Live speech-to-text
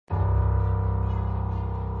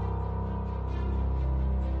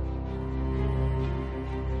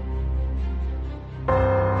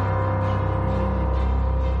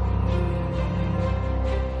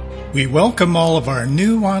We welcome all of our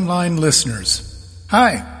new online listeners.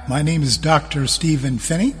 Hi, my name is Dr. Stephen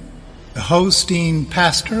Finney, the hosting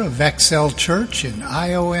pastor of Excel Church in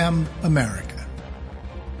IOM, America.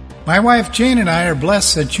 My wife Jane and I are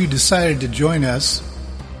blessed that you decided to join us.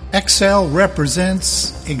 Excel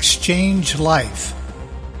represents Exchange Life.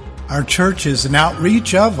 Our church is an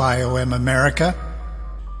outreach of IOM America.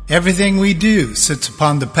 Everything we do sits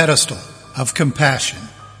upon the pedestal of compassion.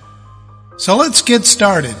 So let's get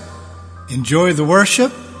started. Enjoy the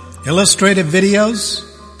worship, illustrative videos,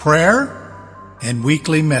 prayer, and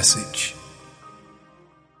weekly message.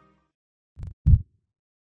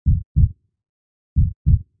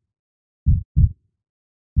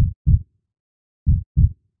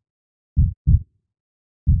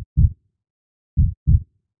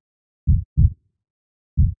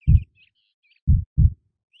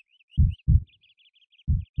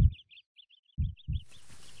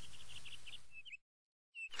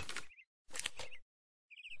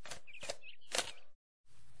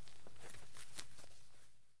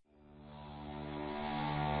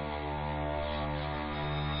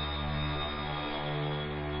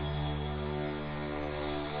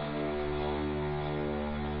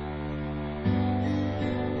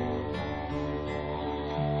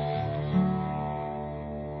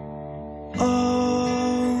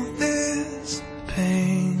 All this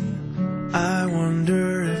pain, I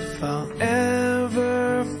wonder if I'll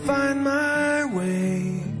ever find my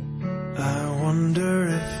way. I wonder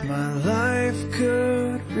if my life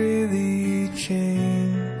could really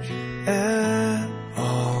change at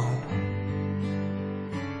all.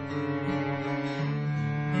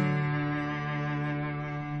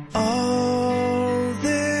 All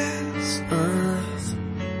this earth,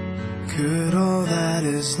 could all that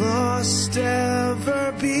is lost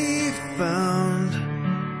ever be found?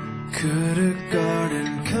 Could a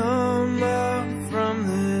garden come up from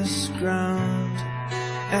this ground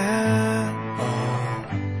at all?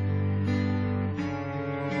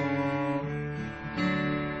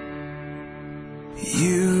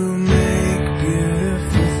 You make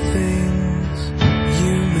beautiful things.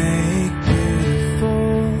 You make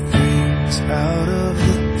beautiful things out of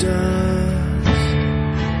the dust.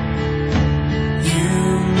 You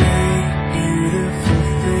make beautiful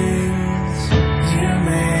things. You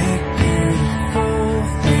make beautiful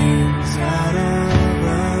things out of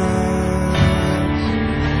us.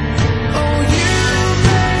 Oh, you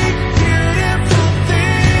make beautiful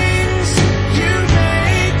things. You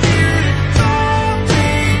make beautiful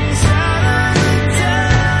things out of the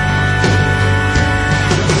dust.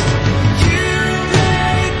 You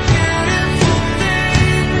make beautiful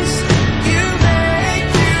things.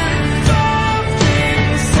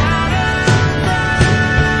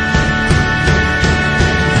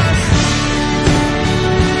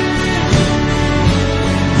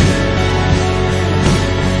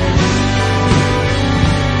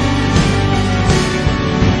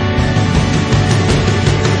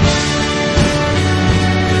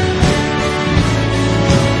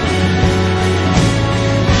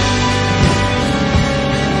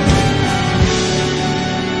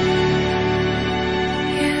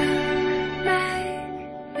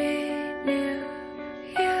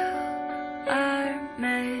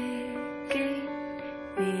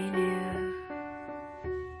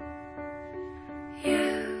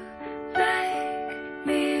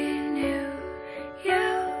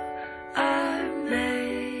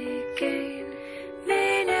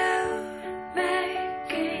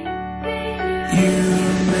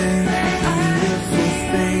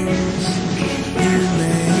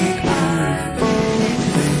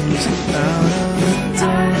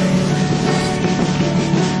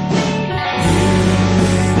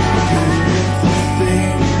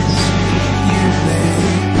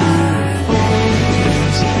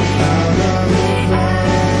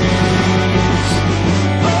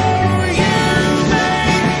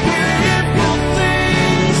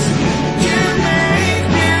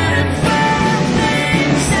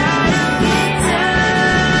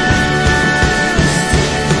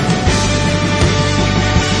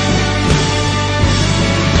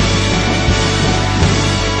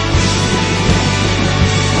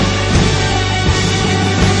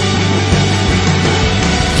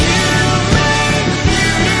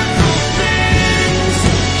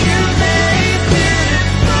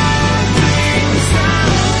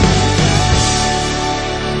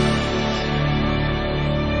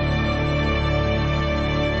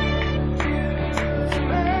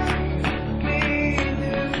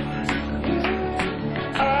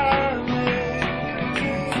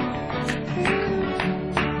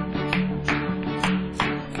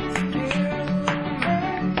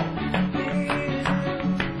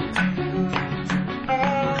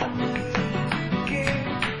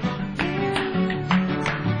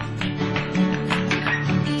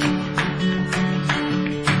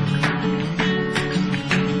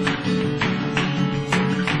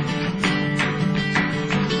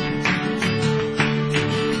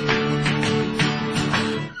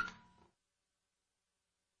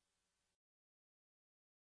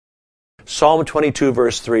 Psalm 22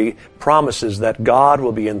 verse 3 promises that God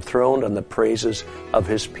will be enthroned on the praises of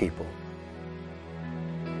His people.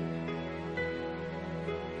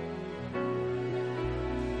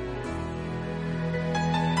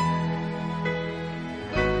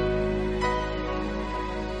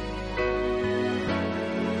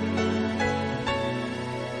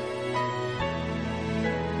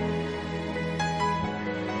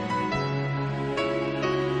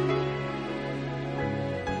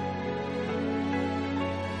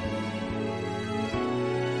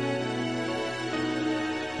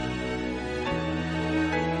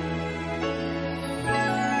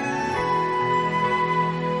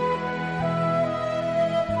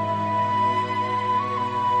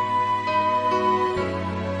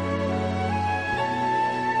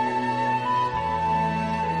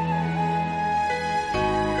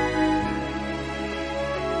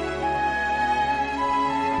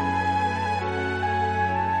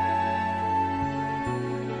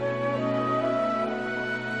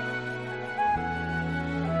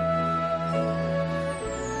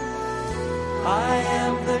 I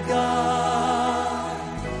am the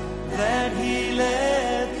God that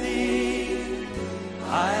healeth thee.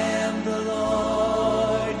 I am the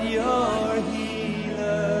Lord your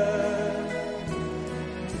healer.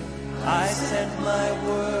 I sent my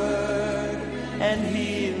word and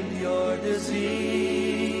healed your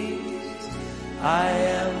disease. I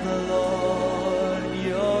am the Lord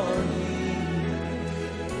your healer.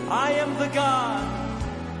 I am the God.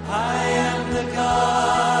 I am the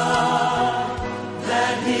God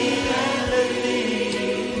that healeth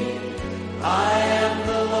thee. I am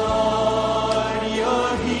the Lord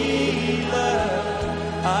your healer.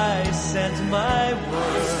 I sent my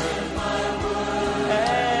word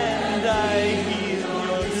and I healed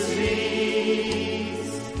your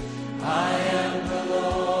disease. I am the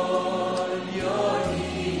Lord your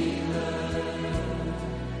healer.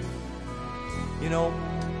 You know,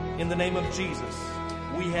 in the name of Jesus,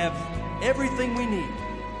 we have everything we need.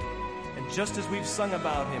 And just as we've sung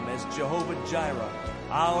about Him as Jehovah Jireh,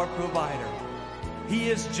 our provider, He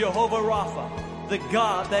is Jehovah Rapha, the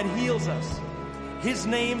God that heals us. His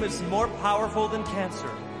name is more powerful than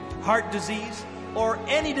cancer, heart disease, or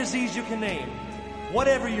any disease you can name.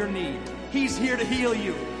 Whatever your need, He's here to heal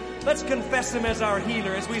you. Let's confess Him as our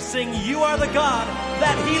healer as we sing, You are the God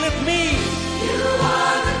that healeth me. You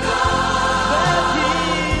are the God that healeth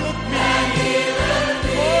me.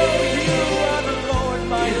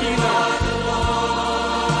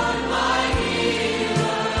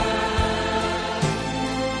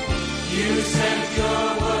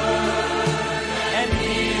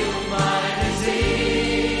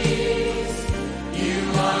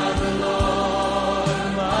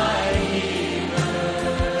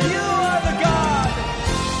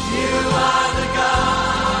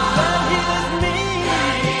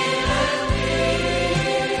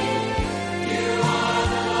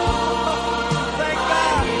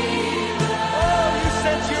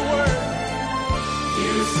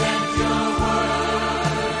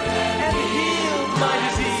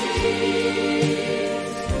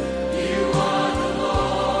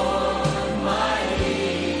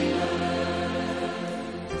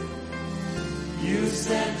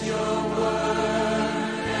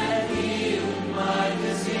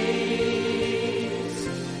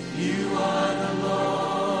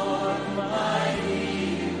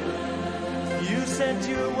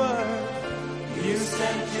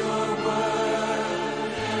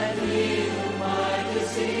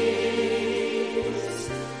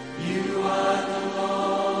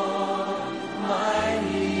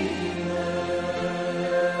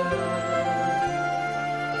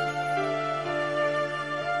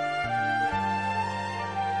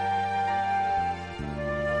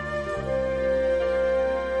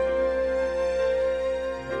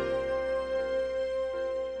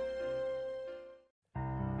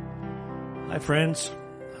 Hi, friends.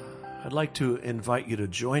 I'd like to invite you to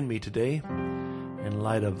join me today in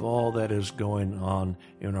light of all that is going on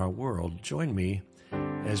in our world. Join me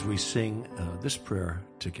as we sing this prayer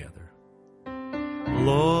together.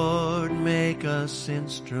 Lord, make us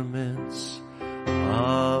instruments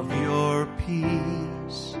of your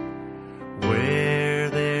peace. Where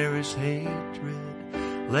there is hatred,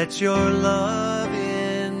 let your love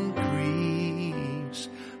increase.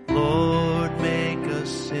 Lord, make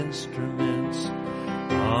us instruments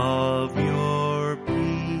of your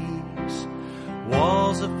peace.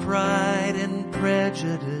 Walls of pride and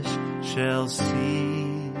prejudice shall cease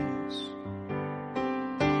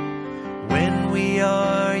when we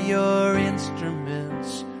are your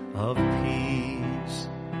instruments of peace.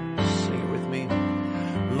 Sing it with me.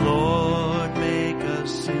 Lord, make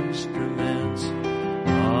us instruments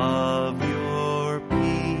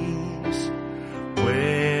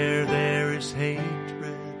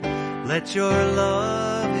Let your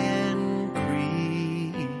love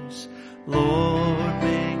increase. Lord,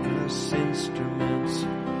 make us instruments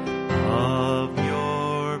of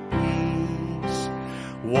your peace.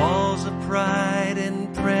 Walls of pride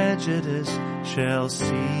and prejudice shall cease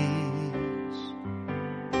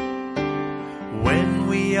when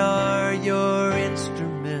we are your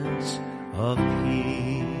instruments of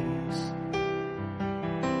peace.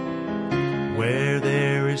 Where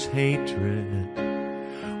there is hatred,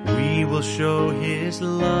 we will show his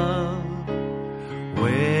love.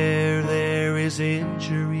 Where there is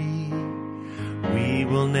injury, we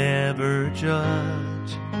will never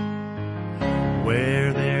judge.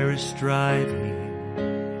 Where there is striving,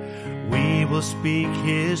 we will speak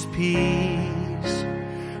his peace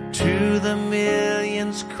to the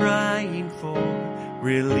millions crying for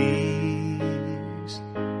release.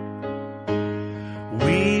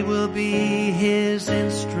 We will be his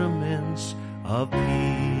instruments of peace.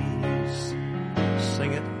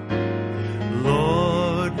 Sing it.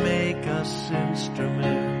 Lord, make us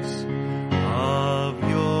instruments of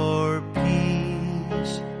your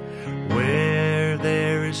peace. Where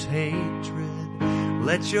there is hatred,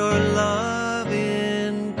 let your love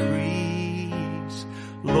increase.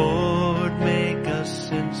 Lord, make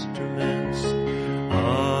us instruments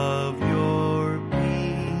of your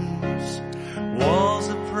peace. Walls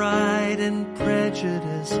of pride and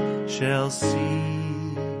prejudice shall cease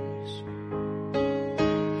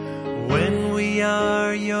when we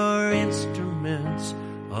are your instruments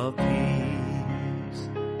of peace.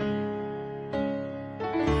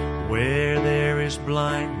 Where there is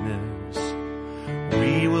blindness,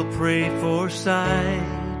 we will pray for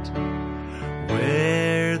sight.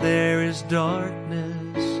 Where there is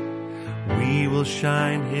darkness, we will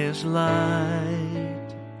shine his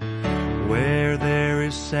light. Where there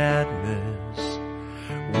is sadness,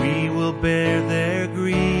 we will bear their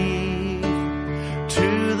grief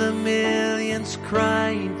to the millions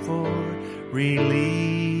crying for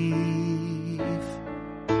relief.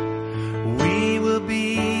 We will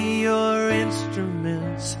be your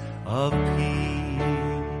instruments of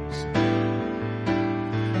peace.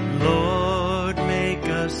 Lord, make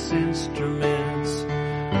us instruments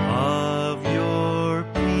of your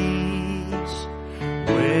peace.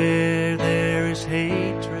 Where there is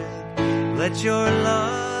hatred, let your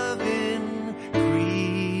love increase.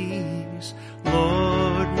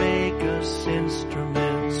 Lord, make us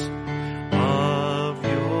instruments of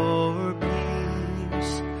your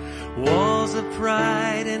peace. Walls of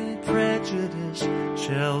pride and prejudice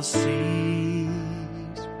shall cease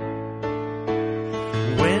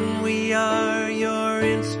when we are your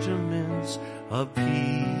instruments of peace.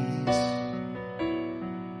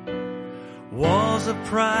 Walls of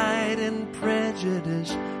pride and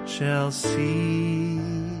prejudice shall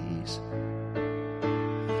cease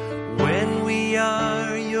when we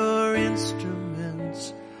are your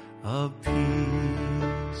instruments of peace.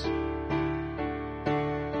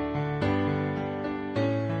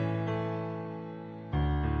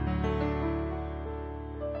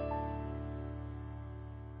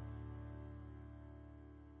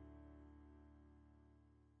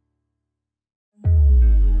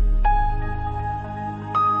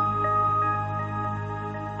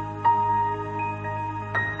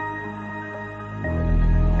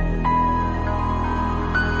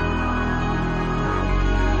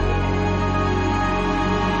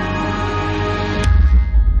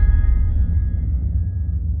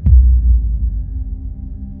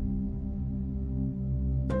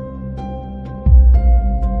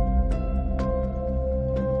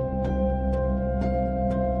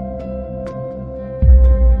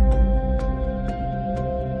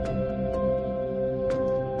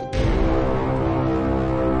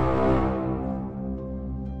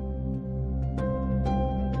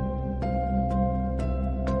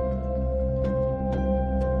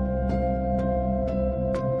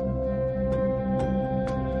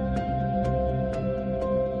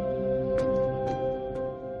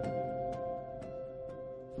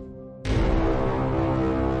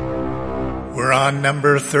 We're on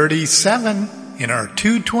number 37 in our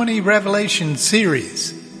 220 Revelation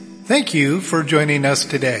series. Thank you for joining us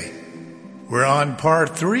today. We're on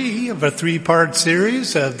part 3 of a 3-part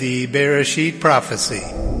series of the Berisheet prophecy.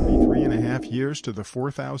 33.5 years to the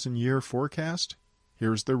 4,000-year forecast?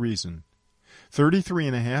 Here's the reason.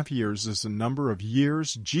 33.5 years is the number of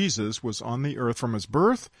years Jesus was on the earth from his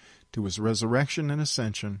birth to his resurrection and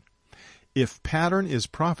ascension. If pattern is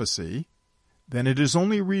prophecy, then it is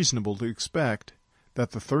only reasonable to expect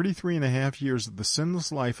that the 33.5 years of the sinless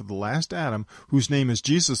life of the last Adam, whose name is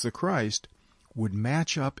Jesus the Christ, would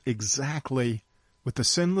match up exactly with the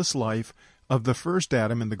sinless life of the first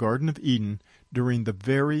Adam in the Garden of Eden during the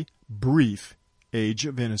very brief age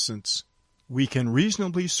of innocence. We can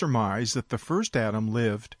reasonably surmise that the first Adam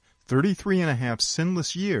lived 33.5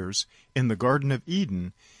 sinless years in the Garden of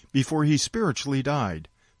Eden before he spiritually died,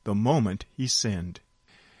 the moment he sinned.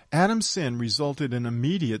 Adam's sin resulted in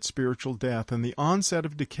immediate spiritual death and the onset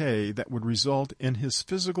of decay that would result in his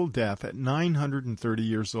physical death at 930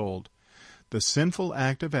 years old. The sinful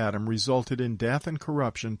act of Adam resulted in death and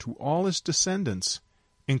corruption to all his descendants,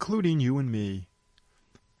 including you and me.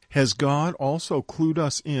 Has God also clued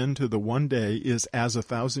us in to the one day is as a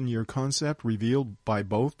 1,000-year concept revealed by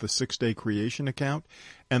both the six-day creation account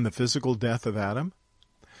and the physical death of Adam?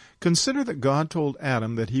 Consider that God told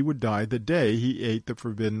Adam that he would die the day he ate the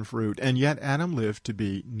forbidden fruit, and yet Adam lived to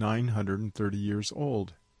be 930 years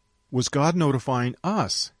old. Was God notifying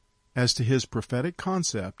us as to his prophetic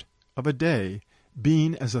concept of a day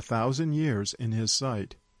being as 1,000 years in his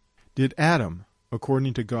sight? Did Adam,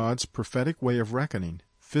 according to God's prophetic way of reckoning,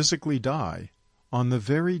 physically die on the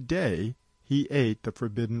very day he ate the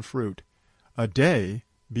forbidden fruit, a day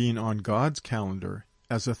being on God's calendar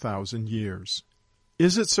as 1,000 years?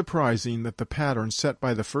 Is it surprising that the pattern set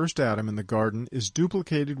by the first Adam in the garden is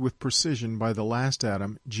duplicated with precision by the last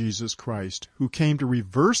Adam, Jesus Christ, who came to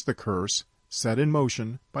reverse the curse set in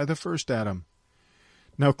motion by the first Adam?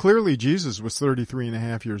 Now, clearly Jesus was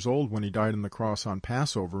 33.5 years old when he died on the cross on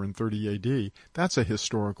Passover in 30 AD. That's a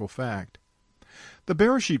historical fact. The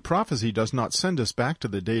Berisheet prophecy does not send us back to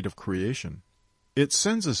the date of creation. It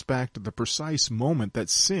sends us back to the precise moment that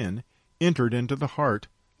sin entered into the heart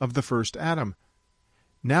of the first Adam.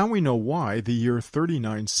 Now we know why the year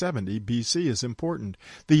 3970 BC is important.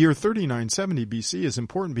 The year 3970 BC is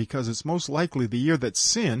important because it's most likely the year that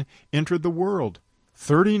sin entered the world.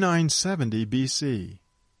 3970 BC,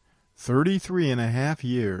 33.5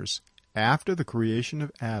 years after the creation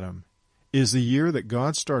of Adam, is the year that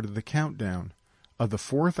God started the countdown of the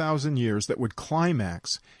 4,000 years that would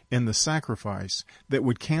climax in the sacrifice that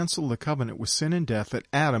would cancel the covenant with sin and death that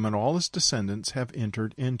Adam and all his descendants have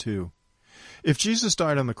entered into. If Jesus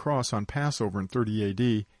died on the cross on Passover in 30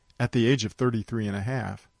 AD at the age of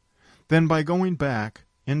 33.5, then by going back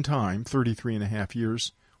in time 33.5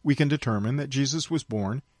 years, we can determine that Jesus was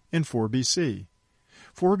born in 4 BC.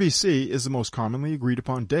 4 BC is the most commonly agreed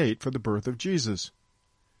upon date for the birth of Jesus.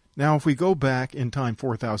 Now, if we go back in time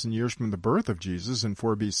 4,000 years from the birth of Jesus in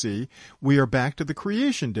 4 BC, we are back to the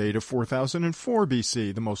creation date of 4004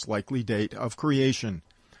 BC, the most likely date of creation.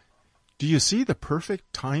 Do you see the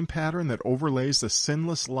perfect time pattern that overlays the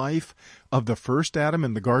sinless life of the first Adam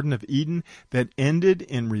in the Garden of Eden that ended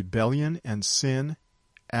in rebellion and sin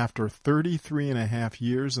after 33.5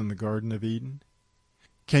 years in the Garden of Eden?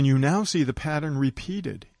 Can you now see the pattern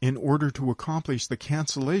repeated in order to accomplish the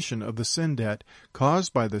cancellation of the sin debt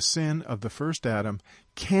caused by the sin of the first Adam,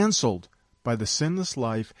 canceled by the sinless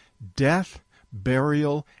life, death,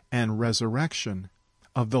 burial, and resurrection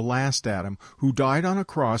of the last Adam, who died on a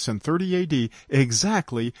cross in 30 AD,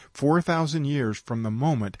 exactly 4,000 years from the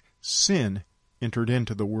moment sin entered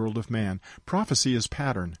into the world of man? Prophecy is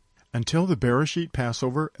pattern. Until the Berisheet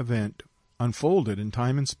Passover event unfolded in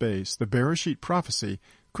time and space, the Berisheet prophecy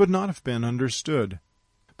could not have been understood.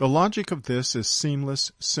 The logic of this is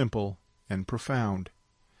seamless, simple, and profound.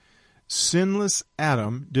 Sinless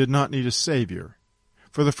Adam did not need a Savior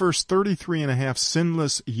for the first 33.5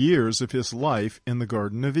 sinless years of his life in the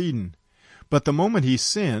Garden of Eden. But the moment he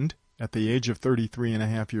sinned, at the age of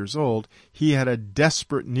 33.5 years old, he had a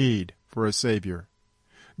desperate need for a Savior.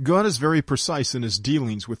 God is very precise in his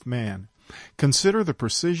dealings with man. Consider the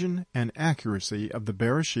precision and accuracy of the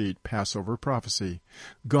Berisheet Passover prophecy.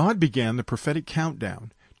 God began the prophetic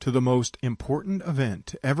countdown to the most important event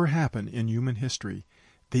to ever happen in human history,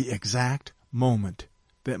 the exact moment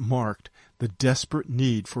that marked the desperate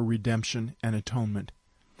need for redemption and atonement.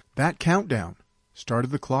 That countdown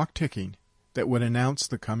started the clock ticking that would announce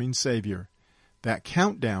the coming Savior. That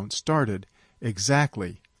countdown started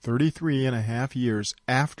exactly 33.5 years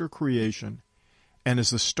after creation and is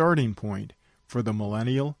the starting point for the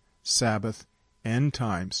millennial, Sabbath, end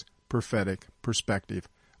times prophetic perspective.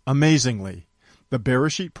 Amazingly, the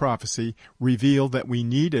Berisheet prophecy revealed that we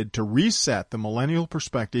needed to reset the millennial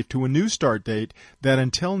perspective to a new start date that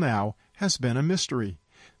until now has been a mystery.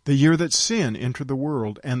 The year that sin entered the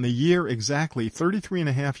world, and the year exactly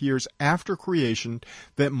 33.5 years after creation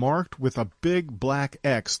that marked with a big black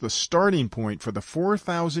X the starting point for the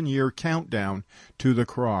 4,000-year countdown to the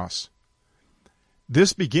cross.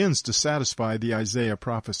 This begins to satisfy the Isaiah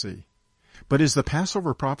prophecy. But is the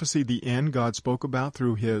Passover prophecy the end God spoke about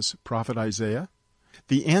through his prophet Isaiah?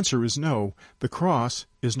 The answer is no. The cross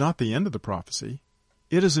is not the end of the prophecy.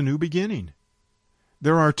 It is a new beginning.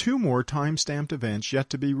 There are two more time-stamped events yet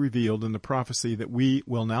to be revealed in the prophecy that we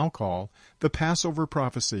will now call the Passover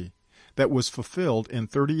prophecy that was fulfilled in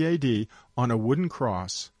 30 A.D. on a wooden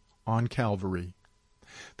cross on Calvary.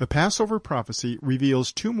 The Passover prophecy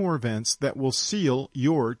reveals two more events that will seal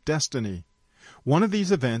your destiny. One of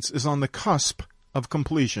these events is on the cusp of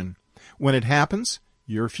completion. When it happens,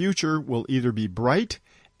 your future will either be bright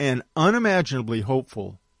and unimaginably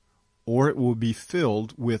hopeful, or it will be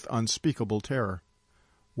filled with unspeakable terror.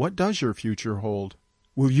 What does your future hold?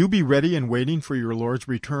 Will you be ready and waiting for your Lord's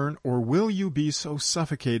return, or will you be so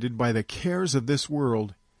suffocated by the cares of this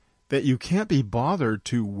world that you can't be bothered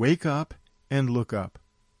to wake up and look up?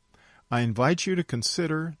 I invite you to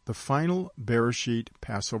consider the final Berisheet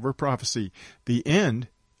Passover prophecy. The end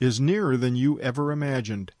is nearer than you ever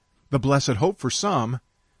imagined. The blessed hope for some,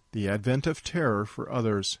 the advent of terror for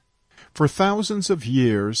others. For thousands of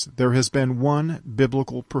years, there has been one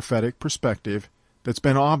biblical prophetic perspective that's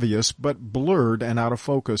been obvious but blurred and out of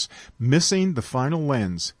focus, missing the final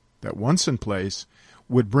lens that, once in place,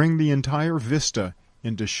 would bring the entire vista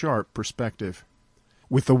into sharp perspective.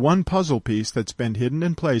 With the one puzzle piece that's been hidden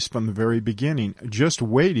in place from the very beginning, just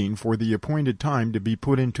waiting for the appointed time to be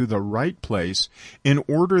put into the right place in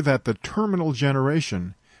order that the terminal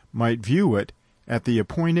generation might view it at the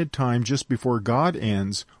appointed time just before God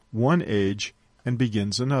ends one age and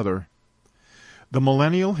begins another. The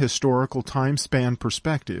millennial historical time span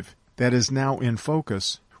perspective that is now in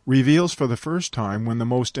focus reveals for the first time when the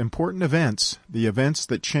most important events, the events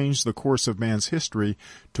that changed the course of man's history,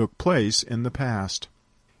 took place in the past.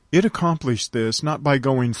 It accomplished this not by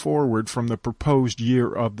going forward from the proposed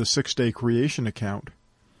year of the six-day creation account,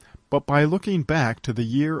 but by looking back to the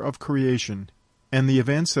year of creation and the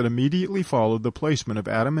events that immediately followed the placement of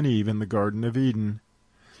Adam and Eve in the Garden of Eden.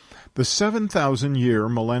 The 7,000-year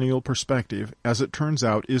millennial perspective, as it turns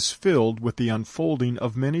out, is filled with the unfolding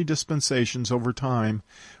of many dispensations over time,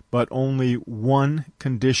 but only one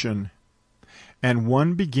condition, and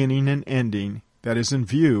one beginning and ending that is in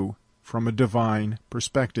view from a divine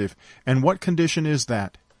perspective. And what condition is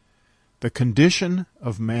that? The condition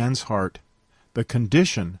of man's heart, the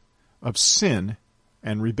condition of sin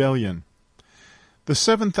and rebellion. The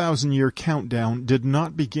 7,000-year countdown did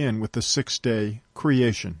not begin with the six-day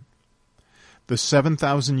creation. The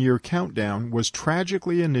 7,000-year countdown was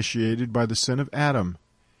tragically initiated by the sin of Adam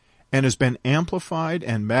and has been amplified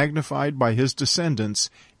and magnified by his descendants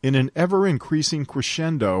in an ever-increasing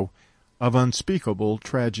crescendo of unspeakable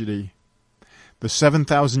tragedy. The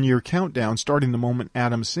 7,000-year countdown, starting the moment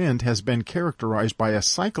Adam sinned, has been characterized by a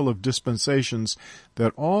cycle of dispensations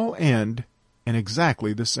that all end in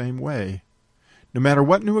exactly the same way. No matter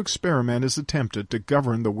what new experiment is attempted to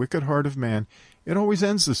govern the wicked heart of man, it always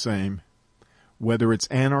ends the same. Whether it's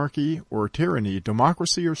anarchy or tyranny,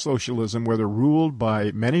 democracy or socialism, whether ruled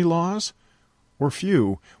by many laws or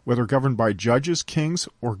few, whether governed by judges, kings,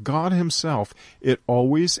 or God himself, it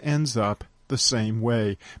always ends up the same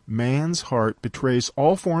way. Man's heart betrays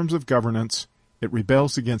all forms of governance. It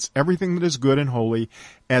rebels against everything that is good and holy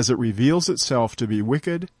as it reveals itself to be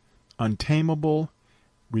wicked, untamable,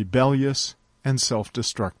 rebellious, and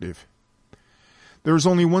self-destructive. There is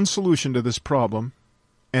only one solution to this problem,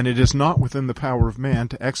 and it is not within the power of man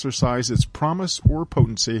to exercise its promise or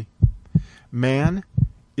potency. Man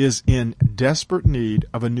is in desperate need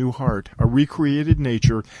of a new heart, a recreated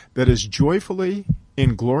nature that is joyfully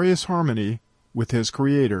in glorious harmony with his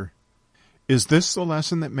Creator. Is this the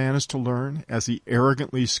lesson that man is to learn as he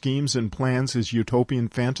arrogantly schemes and plans his utopian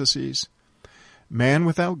fantasies? Man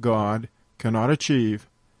without God cannot achieve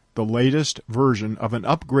the latest version of an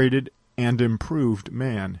upgraded and improved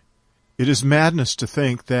man. It is madness to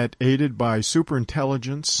think that, aided by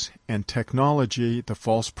superintelligence and technology, the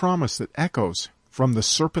false promise that echoes from the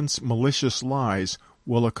serpent's malicious lies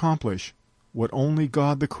will accomplish what only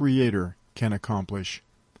God the Creator can accomplish.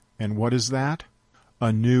 And what is that?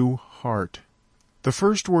 A new heart. The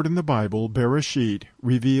first word in the Bible, Berisheet,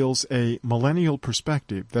 reveals a millennial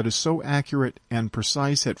perspective that is so accurate and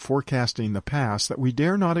precise at forecasting the past that we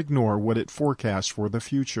dare not ignore what it forecasts for the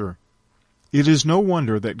future. It is no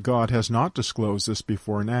wonder that God has not disclosed this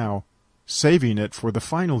before now, saving it for the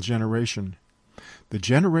final generation. The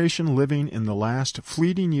generation living in the last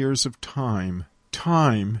fleeting years of time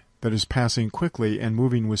that is passing quickly and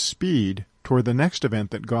moving with speed toward the next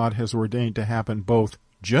event that God has ordained to happen both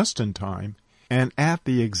just in time and at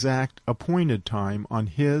the exact appointed time on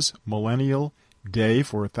his millennial day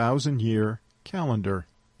for 1,000-year calendar.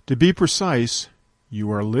 To be precise, you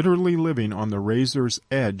are literally living on the razor's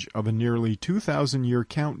edge of a nearly 2,000-year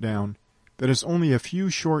countdown that is only a few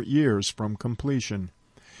short years from completion.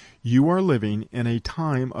 You are living in a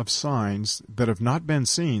time of signs that have not been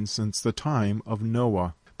seen since the time of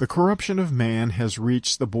Noah. The corruption of man has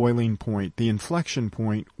reached the boiling point, the inflection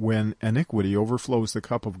point when iniquity overflows the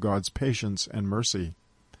cup of God's patience and mercy.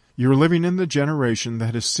 You're living in the generation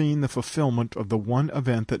that has seen the fulfillment of the one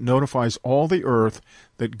event that notifies all the earth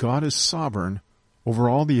that God is sovereign over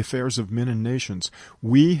all the affairs of men and nations.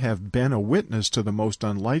 We have been a witness to the most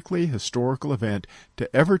unlikely historical event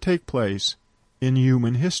to ever take place in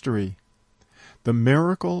human history. The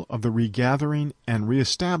miracle of the regathering and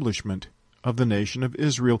reestablishment of the nation of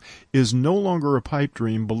Israel is no longer a pipe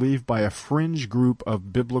dream believed by a fringe group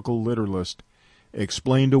of biblical literalists,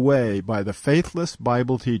 explained away by the faithless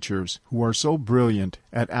Bible teachers who are so brilliant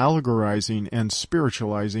at allegorizing and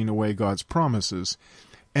spiritualizing away God's promises,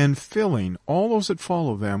 and filling all those that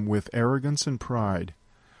follow them with arrogance and pride,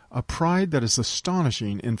 a pride that is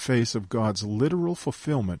astonishing in face of God's literal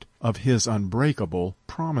fulfillment of His unbreakable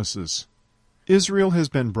promises. Israel has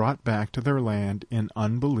been brought back to their land in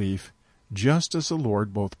unbelief, just as the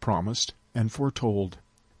Lord both promised and foretold.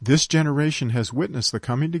 This generation has witnessed the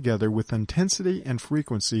coming together with intensity and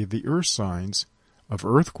frequency of the earth signs of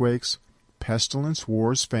earthquakes, pestilence,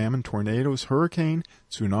 wars, famine, tornadoes, hurricane,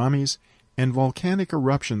 tsunamis, and volcanic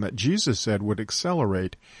eruption that Jesus said would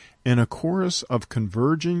accelerate in a chorus of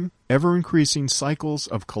converging, ever-increasing cycles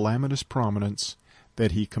of calamitous prominence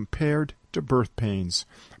that He compared to birth pains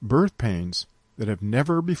that have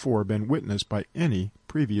never before been witnessed by any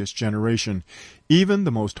previous generation. Even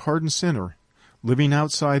the most hardened sinner, living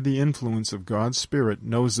outside the influence of God's Spirit,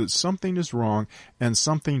 knows that something is wrong and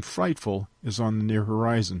something frightful is on the near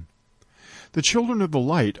horizon. The children of the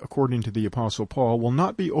light, according to the Apostle Paul, will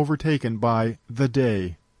not be overtaken by the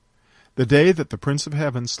day that the Prince of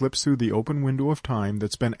Heaven slips through the open window of time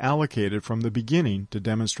that's been allocated from the beginning to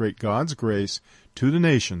demonstrate God's grace to the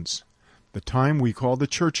nations, the time we call the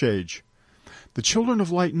church age. The children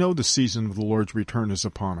of light know the season of the Lord's return is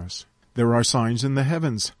upon us. There are signs in the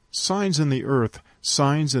heavens, signs in the earth,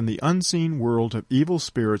 signs in the unseen world of evil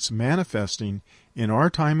spirits manifesting in our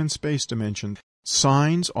time and space dimension,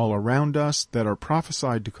 signs all around us that are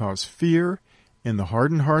prophesied to cause fear in the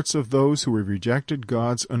hardened hearts of those who have rejected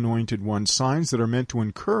God's anointed one, signs that are meant to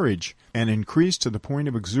encourage and increase to the point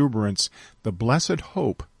of exuberance the blessed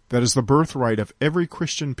hope that is the birthright of every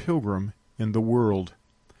Christian pilgrim in the world.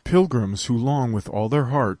 Pilgrims who long with all their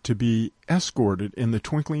heart to be escorted in the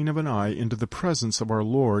twinkling of an eye into the presence of our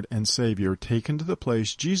Lord and Savior, taken to the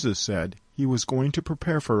place Jesus said He was going to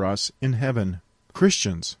prepare for us in heaven.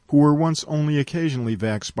 Christians, who were once only occasionally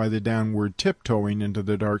vexed by the downward tiptoeing into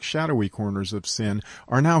the dark shadowy corners of sin,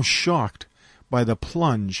 are now shocked by the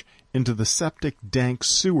plunge into the septic, dank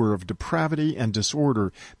sewer of depravity and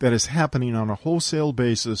disorder that is happening on a wholesale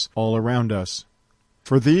basis all around us.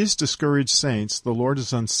 For these discouraged saints, the Lord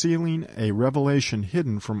is unsealing a revelation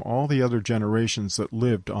hidden from all the other generations that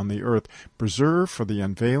lived on the earth, preserved for the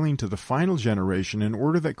unveiling to the final generation in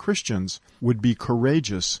order that Christians would be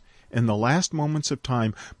courageous in the last moments of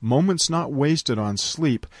time, moments not wasted on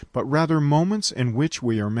sleep, but rather moments in which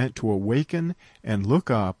we are meant to awaken and look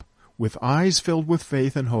up with eyes filled with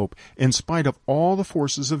faith and hope, in spite of all the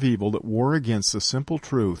forces of evil that war against the simple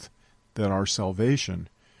truth that our salvation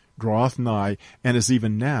draweth nigh and is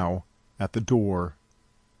even now at the door.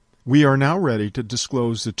 We are now ready to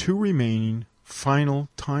disclose the two remaining final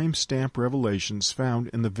time-stamp revelations found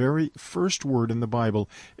in the very first word in the Bible,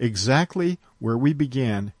 exactly where we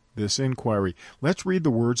began this inquiry. Let's read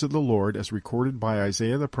the words of the Lord as recorded by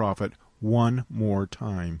Isaiah the prophet one more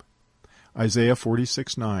time. Isaiah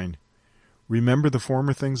 46:9. Remember the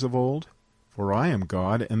former things of old? For I am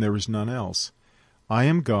God, and there is none else. I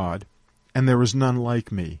am God, and there is none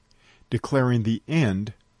like me, declaring the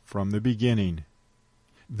end from the beginning.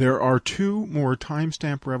 There are two more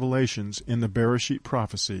time-stamp revelations in the Berisheet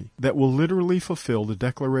prophecy that will literally fulfill the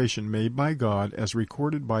declaration made by God as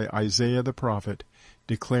recorded by Isaiah the prophet,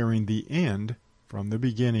 declaring the end from the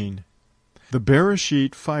beginning. The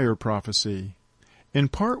Berisheet fire prophecy. In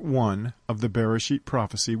Part 1 of the Berisheet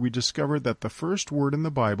prophecy, we discovered that the first word in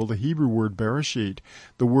the Bible, the Hebrew word Berisheet,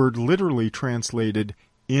 the word literally translated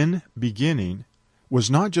in beginning, was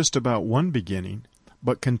not just about one beginning,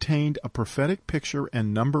 but contained a prophetic picture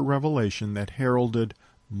and number revelation that heralded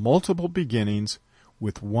multiple beginnings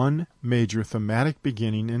with one major thematic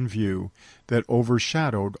beginning in view that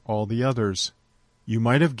overshadowed all the others. You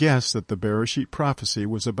might have guessed that the Berisheet prophecy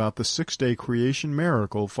was about the six-day creation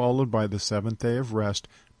miracle followed by the seventh day of rest,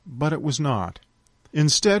 but it was not.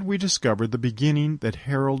 Instead, we discovered the beginning that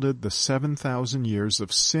heralded the 7,000 years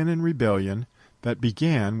of sin and rebellion that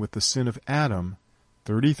began with the sin of Adam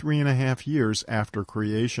 33.5 years after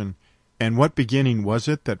creation, And what beginning was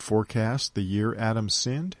it that forecast the year Adam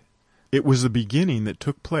sinned? It was the beginning that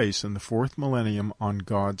took place in the fourth millennium on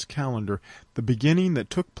God's calendar, the beginning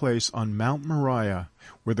that took place on Mount Moriah,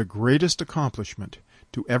 where the greatest accomplishment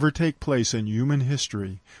to ever take place in human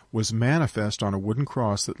history was manifest on a wooden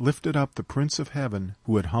cross that lifted up the Prince of Heaven,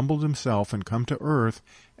 who had humbled himself and come to earth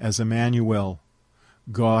as Emmanuel,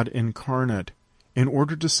 God incarnate, in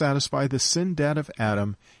order to satisfy the sin debt of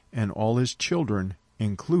Adam and all his children,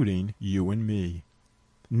 including you and me.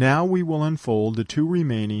 Now we will unfold the two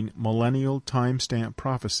remaining millennial timestamp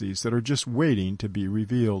prophecies that are just waiting to be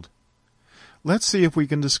revealed. Let's see if we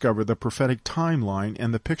can discover the prophetic timeline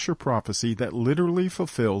and the picture prophecy that literally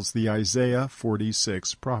fulfills the Isaiah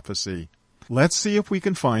 46 prophecy. Let's see if we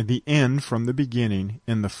can find the end from the beginning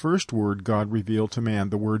in the first word God revealed to man,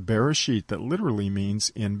 the word Berisheet, that literally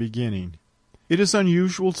means in beginning. It is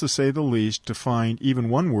unusual, to say the least, to find even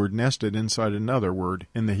one word nested inside another word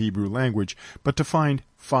in the Hebrew language, but to find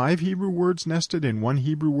 5 Hebrew words nested in one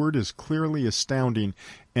Hebrew word is clearly astounding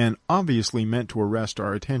and obviously meant to arrest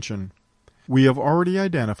our attention. We have already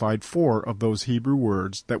identified 4 of those Hebrew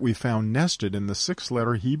words that we found nested in the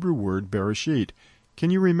 6-letter Hebrew word Berisheet.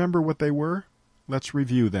 Can you remember what they were? Let's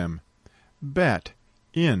review them. Bet,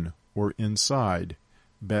 in or inside.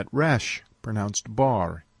 Bet resh, pronounced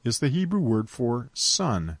bar, is the Hebrew word for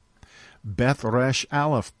sun. Beth resh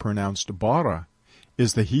aleph, pronounced bara,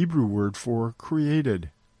 is the Hebrew word for created.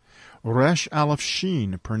 Resh aleph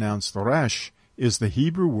sheen, pronounced resh, is the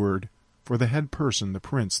Hebrew word for the head person, the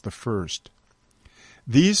prince, the first.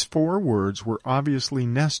 These 4 words were obviously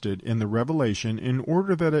nested in the revelation in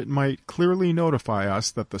order that it might clearly notify us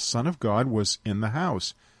that the Son of God was in the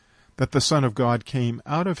house, that the Son of God came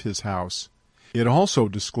out of his house. It also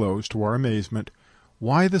disclosed, to our amazement,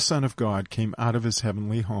 why the Son of God came out of his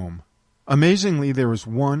heavenly home. Amazingly, there is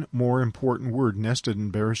one more important word nested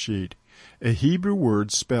in Berisheet, a Hebrew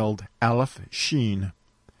word spelled aleph sheen.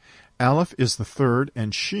 Aleph is the 3rd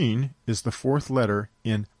and sheen is the 4th letter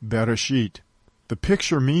in Berisheet. The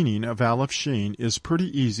picture meaning of aleph sheen is pretty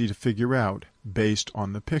easy to figure out based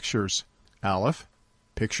on the pictures. Aleph,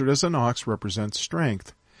 pictured as an ox, represents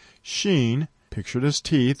strength. Sheen, pictured as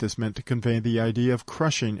teeth, is meant to convey the idea of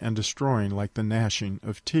crushing and destroying like the gnashing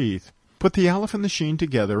of teeth. Put the aleph and the sheen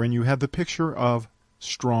together and you have the picture of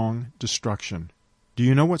strong destruction. Do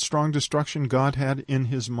you know what strong destruction God had in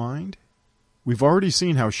his mind? We've already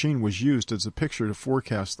seen how sheen was used as a picture to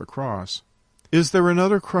forecast the cross. Is there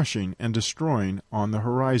another crushing and destroying on the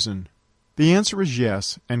horizon? The answer is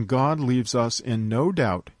yes, and God leaves us in no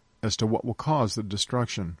doubt as to what will cause the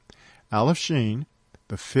destruction. Aleph sheen,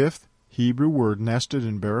 the 5th Hebrew word nested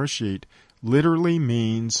in Berisheet, literally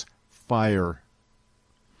means fire.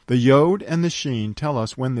 The Yod and the Sheen tell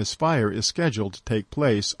us when this fire is scheduled to take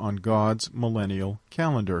place on God's millennial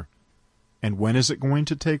calendar. And when is it going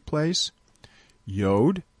to take place?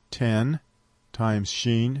 Yod, 10, times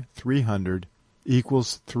Sheen, 300,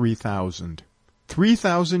 equals 3,000.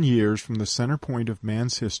 3,000 years from the center point of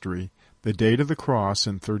man's history, the date of the cross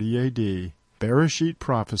in 30 A.D., Berisheet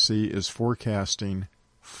prophecy is forecasting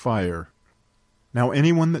fire. Now,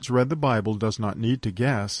 anyone that's read the Bible does not need to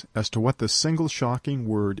guess as to what this single shocking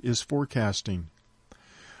word is forecasting.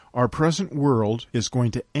 Our present world is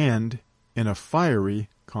going to end in a fiery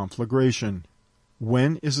conflagration.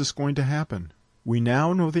 When is this going to happen? We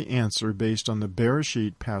now know the answer based on the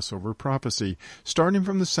Berisheet Passover prophecy. Starting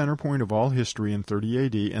from the center point of all history in 30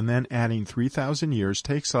 A.D. and then adding 3,000 years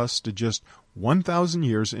takes us to just 1,000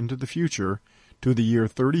 years into the future, to the year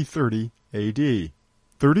 3030 A.D.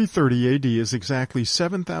 3030 A.D. is exactly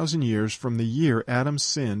 7,000 years from the year Adam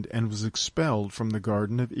sinned and was expelled from the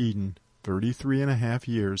Garden of Eden, 33.5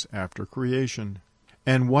 years after creation.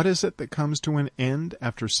 And what is it that comes to an end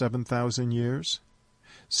after 7,000 years?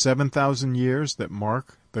 7,000 years that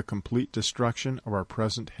mark the complete destruction of our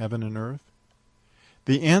present heaven and earth?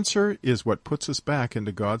 The answer is what puts us back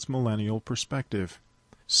into God's millennial perspective.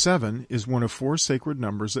 7 is one of 4 sacred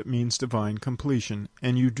numbers that means divine completion,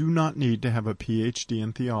 and you do not need to have a Ph.D.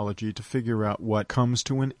 in theology to figure out what comes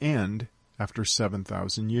to an end after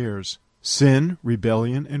 7,000 years. Sin,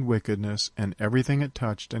 rebellion, and wickedness, and everything it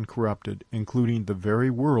touched and corrupted, including the very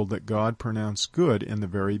world that God pronounced good in the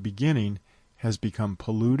very beginning, has become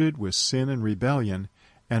polluted with sin and rebellion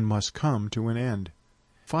and must come to an end.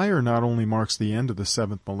 Fire not only marks the end of the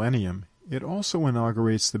 7th millennium, it also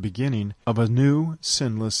inaugurates the beginning of a new,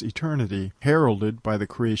 sinless eternity, heralded by the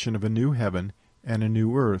creation of a new heaven and a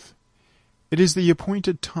new earth. It is the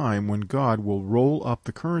appointed time when God will roll up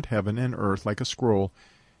the current heaven and earth like a scroll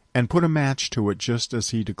and put a match to it just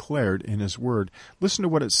as he declared in his word. Listen to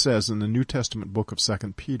what it says in the New Testament book of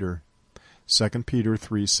 2 Peter. 2 Peter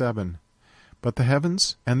 3:7. But the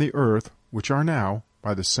heavens and the earth, which are now,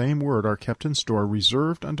 by the same word, are kept in store,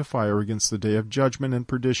 reserved unto fire against the day of judgment and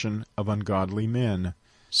perdition of ungodly men.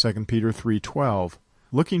 2 Peter 3:12.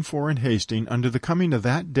 Looking for and hasting unto the coming of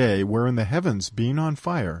that day, wherein the heavens, being on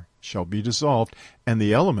fire, shall be dissolved, and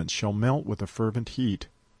the elements shall melt with a fervent heat.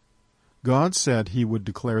 God said he would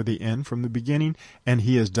declare the end from the beginning, and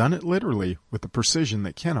he has done it literally with a precision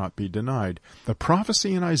that cannot be denied. The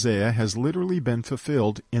prophecy in Isaiah has literally been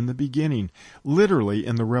fulfilled in the beginning. Literally,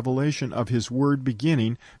 in the revelation of his word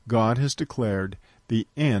beginning, God has declared the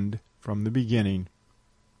end from the beginning.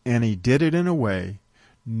 And he did it in a way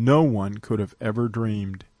no one could have ever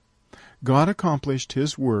dreamed. God accomplished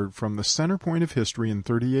his word from the center point of history in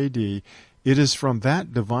 30 A.D. It is from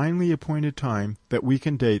that divinely appointed time that we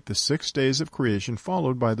can date the 6 days of creation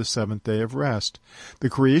followed by the 7th day of rest. The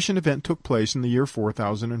creation event took place in the year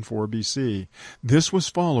 4004 B.C. This was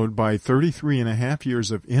followed by 33.5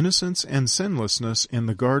 years of innocence and sinlessness in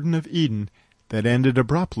the Garden of Eden that ended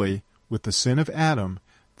abruptly with the sin of Adam,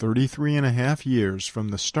 33.5 years from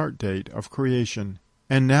the start date of creation.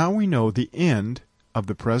 And now we know the end of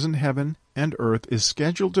the present heaven and earth is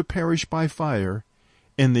scheduled to perish by fire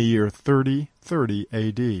in the year 3030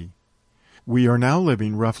 A.D. We are now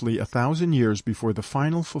living roughly 1,000 years before the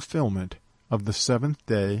final fulfillment of the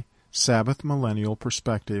seventh-day Sabbath millennial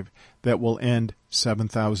perspective that will end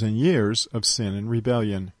 7,000 years of sin and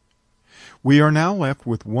rebellion. We are now left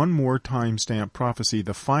with one more timestamp prophecy,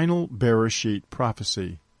 the final Berisheet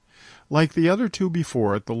prophecy. Like the other two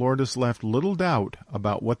before it, the Lord has left little doubt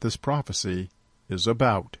about what this prophecy is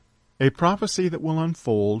about. A prophecy that will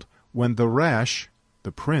unfold when the Resh,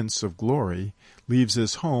 the Prince of Glory, leaves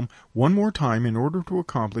his home one more time in order to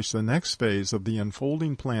accomplish the next phase of the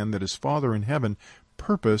unfolding plan that his Father in heaven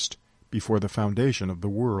purposed before the foundation of the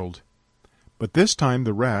world. But this time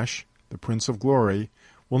the Resh, the Prince of Glory,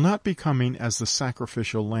 will not be coming as the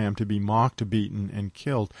sacrificial lamb to be mocked, beaten, and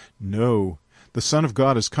killed. No, the Son of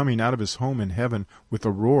God is coming out of his home in heaven with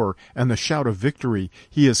a roar and the shout of victory.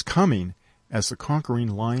 He is coming as the conquering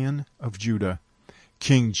Lion of Judah.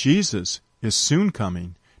 King Jesus is soon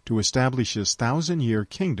coming to establish his 1,000-year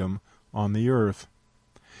kingdom on the earth.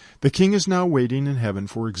 The King is now waiting in heaven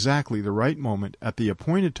for exactly the right moment at the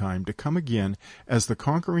appointed time to come again as the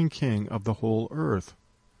conquering King of the whole earth.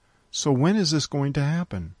 So when is this going to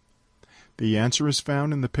happen? The answer is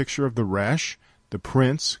found in the picture of the Resh, the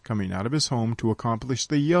prince, coming out of his home to accomplish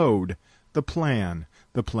the Yod, the plan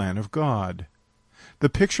of God. The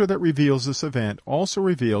picture that reveals this event also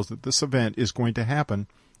reveals that this event is going to happen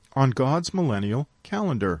on God's millennial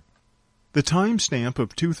calendar. The timestamp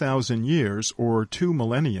of 2,000 years, or 2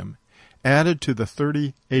 millennium, added to the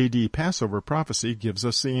 30 A.D. Passover prophecy gives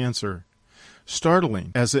us the answer.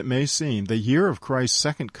 Startling as it may seem, the year of Christ's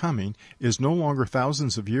second coming is no longer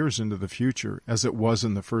thousands of years into the future as it was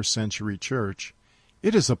in the first century church.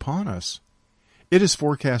 It is upon us. It is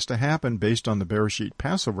forecast to happen based on the Berisheet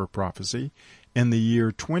Passover prophecy in the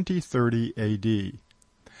year 2030 A.D.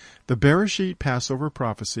 The Berisheet Passover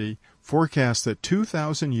prophecy forecasts that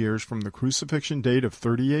 2,000 years from the crucifixion date of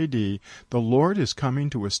 30 A.D., the Lord is coming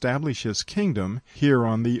to establish his kingdom here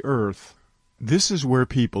on the earth. This is where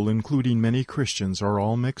people, including many Christians, are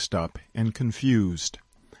all mixed up and confused.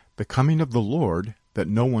 The coming of the Lord, that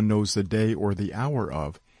no one knows the day or the hour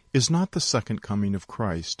of, is not the second coming of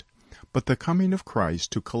Christ, but the coming of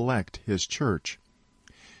Christ to collect his church.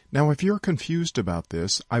 Now, if you're confused about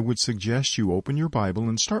this, I would suggest you open your Bible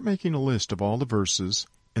and start making a list of all the verses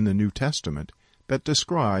in the New Testament that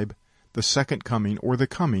describe the second coming or the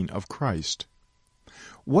coming of Christ.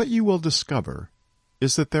 What you will discover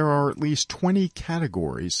is that there are at least 20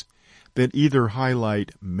 categories that either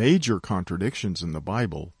highlight major contradictions in the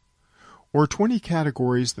Bible or 20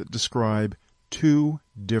 categories that describe 2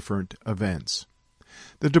 different events.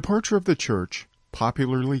 The departure of the church,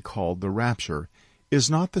 popularly called the rapture, is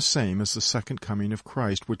not the same as the second coming of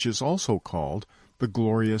Christ, which is also called the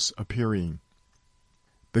glorious appearing.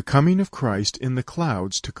 The coming of Christ in the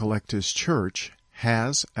clouds to collect his church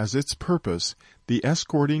has as its purpose the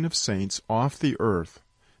escorting of saints off the earth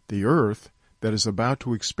that is about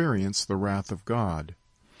to experience the wrath of God.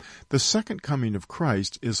 The second coming of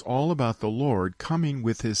Christ is all about the Lord coming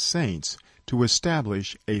with his saints to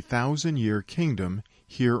establish a 1,000-year kingdom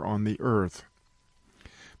here on the earth.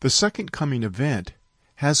 The second coming event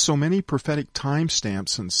has so many prophetic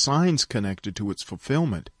timestamps and signs connected to its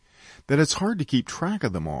fulfillment that it's hard to keep track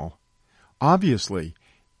of them all. Obviously,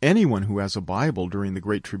 anyone who has a Bible during the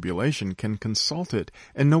Great Tribulation can consult it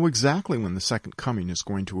and know exactly when the second coming is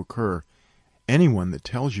going to occur. Anyone that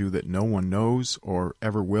tells you that no one knows or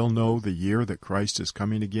ever will know the year that Christ is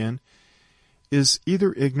coming again is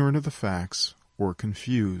either ignorant of the facts or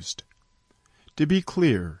confused. To be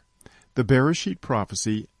clear, the Berisheet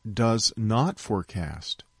prophecy does not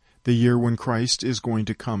forecast the year when Christ is going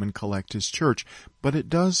to come and collect his church, but it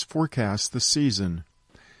does forecast the season.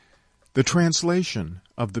 The translation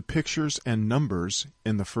of the pictures and numbers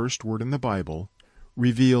in the first word in the Bible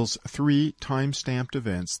reveals 3 time-stamped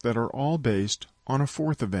events that are all based on a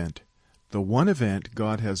fourth event, the one event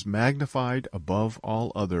God has magnified above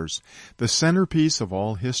all others, the centerpiece of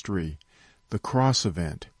all history, the cross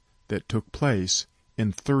event that took place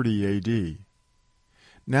in 30 A.D.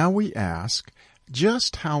 Now we ask,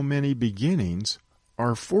 just how many beginnings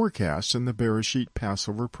are forecast in the Berisheet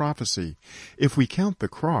Passover prophecy? If we count the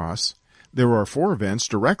cross, there are 4 events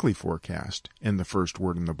directly forecast in the first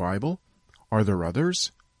word in the Bible. Are there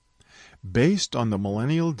others? Based on the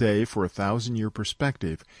millennial day for a 1,000-year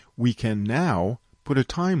perspective, we can now put a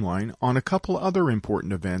timeline on a couple other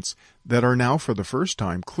important events that are now for the first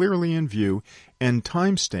time clearly in view and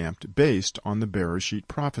time-stamped based on the Berisheet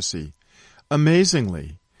prophecy.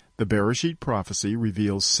 Amazingly, the Berisheet prophecy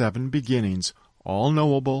reveals 7 beginnings, all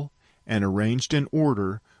knowable and arranged in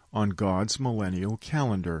order on God's millennial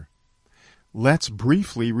calendar. Let's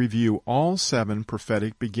briefly review all 7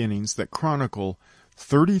 prophetic beginnings that chronicle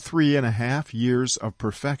 33.5 years of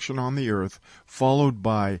perfection on the earth, followed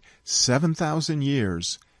by 7,000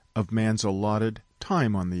 years of man's allotted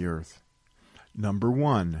time on the earth. Number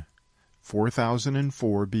 1,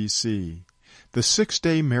 4004 B.C. The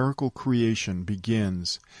 6-day miracle creation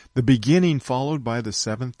begins, the beginning followed by the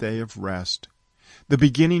 7th day of rest, the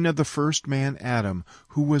beginning of the first man Adam,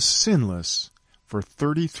 who was sinless for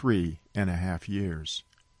 33.5 years.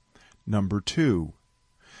 Number 2,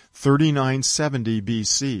 3970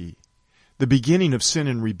 B.C., the beginning of sin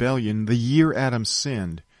and rebellion, the year Adam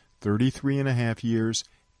sinned, 33.5 years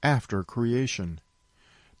after creation.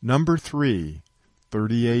 Number 3,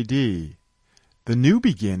 30 A.D., the new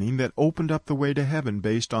beginning that opened up the way to heaven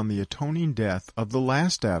based on the atoning death of the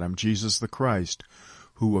last Adam, Jesus the Christ,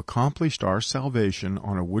 who accomplished our salvation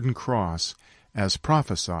on a wooden cross as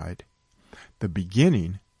prophesied, the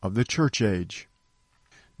beginning of the church age.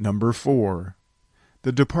 Number 4,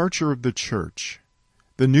 the departure of the church,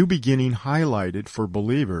 the new beginning highlighted for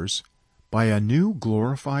believers by a new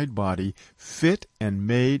glorified body fit and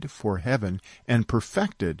made for heaven and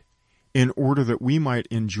perfected in order that we might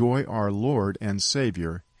enjoy our Lord and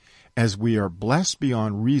Savior as we are blessed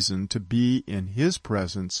beyond reason to be in His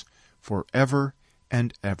presence forever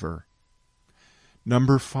and ever.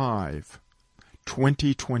 Number 5,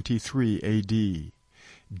 2023 A.D.,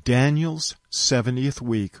 Daniel's 70th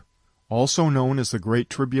week, also known as the Great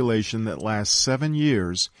Tribulation that lasts 7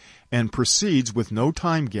 years and precedes with no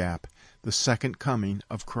time gap the second coming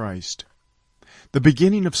of Christ. The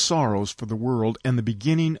beginning of sorrows for the world and the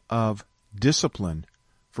beginning of discipline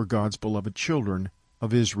for God's beloved children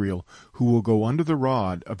of Israel, who will go under the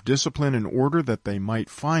rod of discipline in order that they might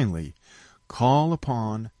finally call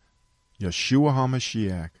upon Yeshua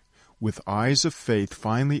HaMashiach with eyes of faith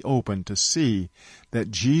finally open to see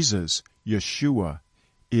that Jesus, Yeshua,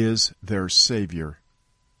 is their Savior.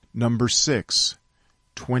 Number 6,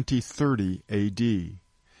 2030 A.D.,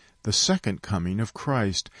 the second coming of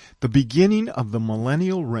Christ, the beginning of the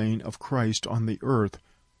millennial reign of Christ on the earth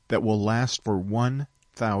that will last for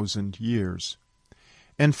 1,000 years.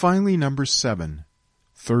 And finally, number 7,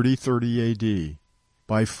 3030 A.D.,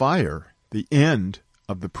 by fire, the end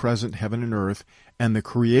of the present heaven and earth and the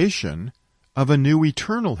creation of a new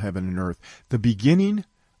eternal heaven and earth, the beginning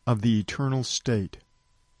of the eternal state.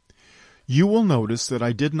 You will notice that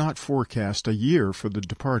I did not forecast a year for the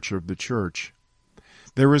departure of the church.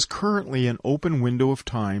 There is currently an open window of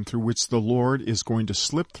time through which the Lord is going to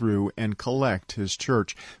slip through and collect His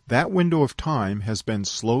church. That window of time has been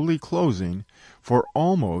slowly closing for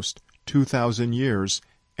almost 2,000 years,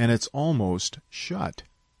 and it's almost shut.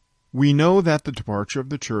 We know that the departure of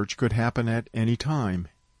the church could happen at any time.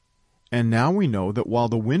 And now we know that while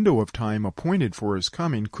the window of time appointed for His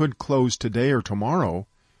coming could close today or tomorrow,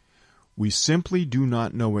 we simply do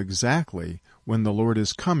not know exactly when the Lord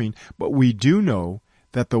is coming, but we do know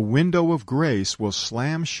that the window of grace will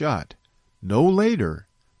slam shut no later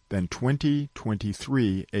than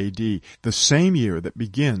 2023 A.D., the same year that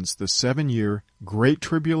begins the 7-year Great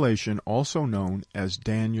Tribulation, also known as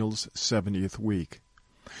Daniel's 70th week.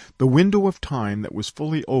 The window of time that was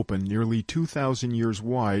fully open nearly 2,000 years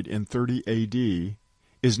wide in 30 A.D.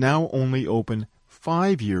 is now only open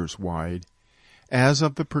 5 years wide as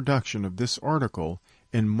of the production of this article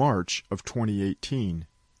in March of 2018.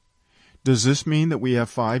 Does this mean that we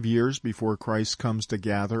have 5 years before Christ comes to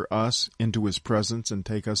gather us into His presence and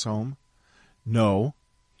take us home? No.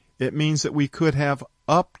 It means that we could have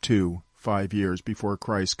up to 5 years before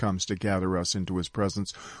Christ comes to gather us into his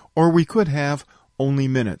presence, or we could have only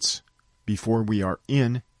minutes before we are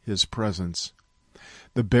in his presence.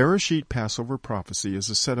 The Berisheet Passover prophecy is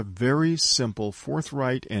a set of very simple,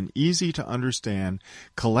 forthright, and easy to understand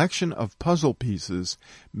collection of puzzle pieces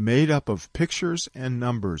made up of pictures and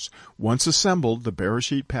numbers. Once assembled, the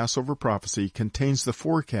Berisheet Passover prophecy contains the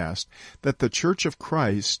forecast that the Church of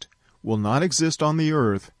Christ will not exist on the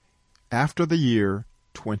earth after the year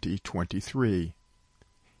 2023.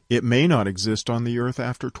 It may not exist on the earth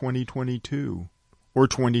after 2022, or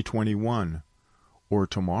 2021, or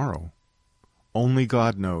tomorrow. Only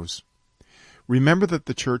God knows. Remember that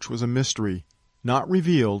the church was a mystery, not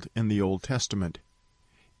revealed in the Old Testament.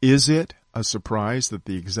 Is it a surprise that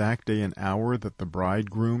the exact day and hour that the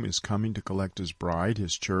bridegroom is coming to collect his bride,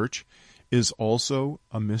 his church, is also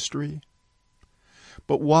a mystery?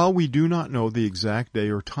 But while we do not know the exact day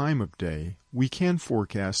or time of day, we can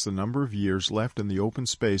forecast the number of years left in the open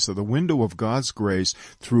space of the window of God's grace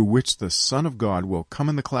through which the Son of God will come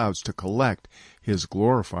in the clouds to collect his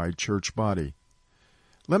glorified church body.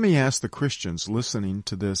 Let me ask the Christians listening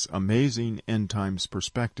to this amazing end times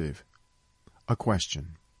perspective a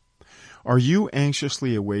question. Are you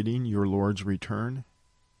anxiously awaiting your Lord's return?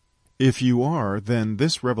 If you are, then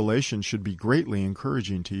this revelation should be greatly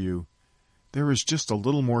encouraging to you. There is just a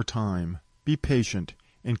little more time. Be patient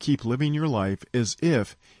and keep living your life as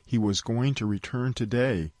if he was going to return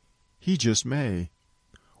today. He just may.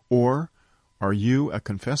 Or are you a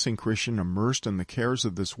confessing Christian immersed in the cares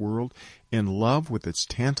of this world, in love with its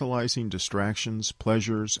tantalizing distractions,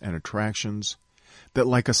 pleasures, and attractions, that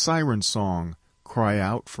like a siren song cry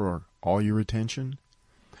out for all your attention?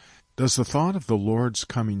 Does the thought of the Lord's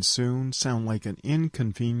coming soon sound like an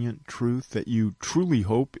inconvenient truth that you truly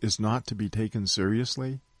hope is not to be taken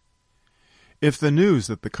seriously? If the news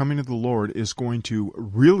that the coming of the Lord is going to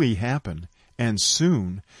really happen, and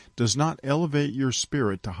soon, does not elevate your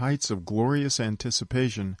spirit to heights of glorious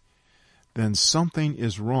anticipation, then something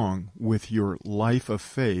is wrong with your life of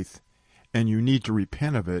faith, and you need to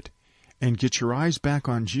repent of it and get your eyes back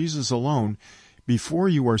on Jesus alone before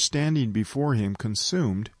you are standing before him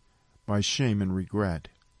consumed by shame and regret.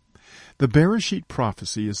 The Berisheet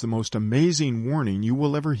prophecy is the most amazing warning you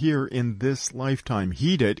will ever hear in this lifetime.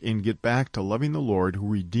 Heed it and get back to loving the Lord who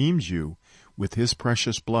redeems you with his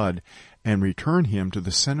precious blood and return him to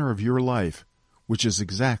the center of your life, which is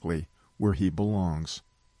exactly where he belongs.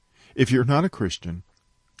 If you're not a Christian,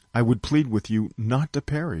 I would plead with you not to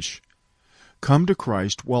perish. Come to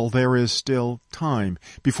Christ while there is still time,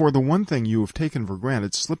 before the one thing you have taken for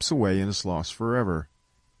granted slips away and is lost forever.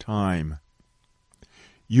 Time.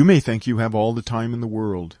 You may think you have all the time in the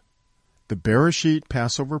world. The Berisheet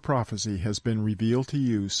Passover prophecy has been revealed to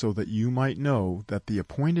you so that you might know that the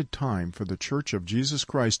appointed time for the Church of Jesus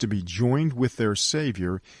Christ to be joined with their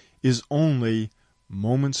Savior is only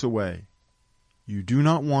moments away. You do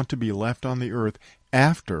not want to be left on the earth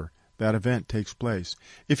after that event takes place.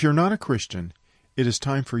 If you're not a Christian, it is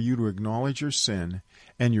time for you to acknowledge your sin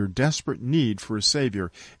and your desperate need for a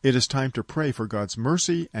Savior. It is time to pray for God's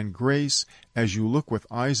mercy and grace as you look with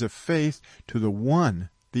eyes of faith to the one,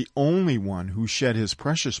 the only one who shed his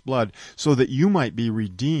precious blood so that you might be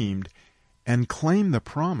redeemed, and claim the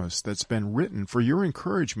promise that's been written for your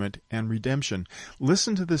encouragement and redemption.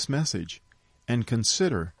 Listen to this message and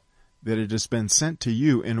consider that it has been sent to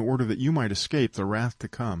you in order that you might escape the wrath to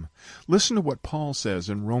come. Listen to what Paul says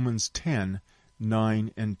in Romans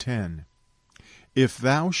 10:9 and 10. If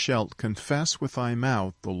thou shalt confess with thy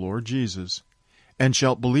mouth the Lord Jesus, and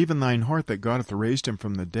shalt believe in thine heart that God hath raised him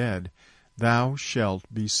from the dead, thou shalt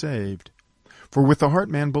be saved. For with the heart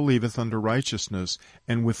man believeth unto righteousness,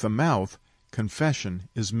 and with the mouth confession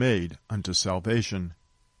is made unto salvation.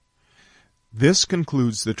 This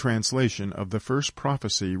concludes the translation of the first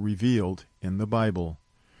prophecy revealed in the Bible.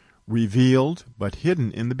 Revealed but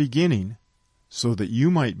hidden in the beginning, so that you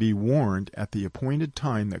might be warned at the appointed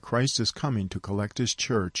time that Christ is coming to collect his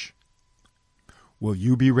church. Will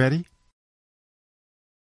you be ready?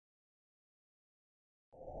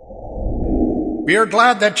 We are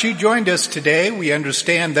glad that you joined us today. We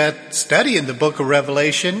understand that studying the book of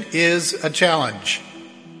Revelation is a challenge.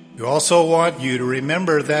 We also want you to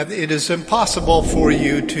remember that it is impossible for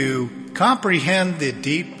you to comprehend the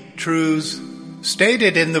deep truths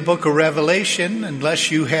stated in the book of Revelation unless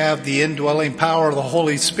you have the indwelling power of the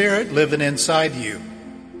Holy Spirit living inside you.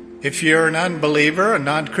 If you're an unbeliever, a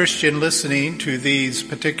non-Christian listening to these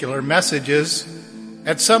particular messages,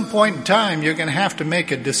 at some point in time you're going to have to make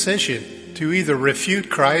a decision to either refute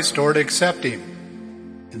Christ or to accept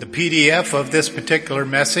him. In the PDF of this particular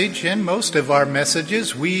message and most of our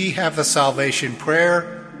messages, we have a salvation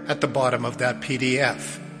prayer at the bottom of that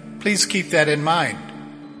PDF. Please keep that in mind.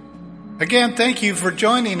 Again, thank you for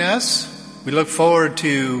joining us. We look forward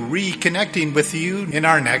to reconnecting with you in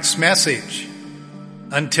our next message.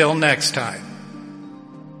 Until next time.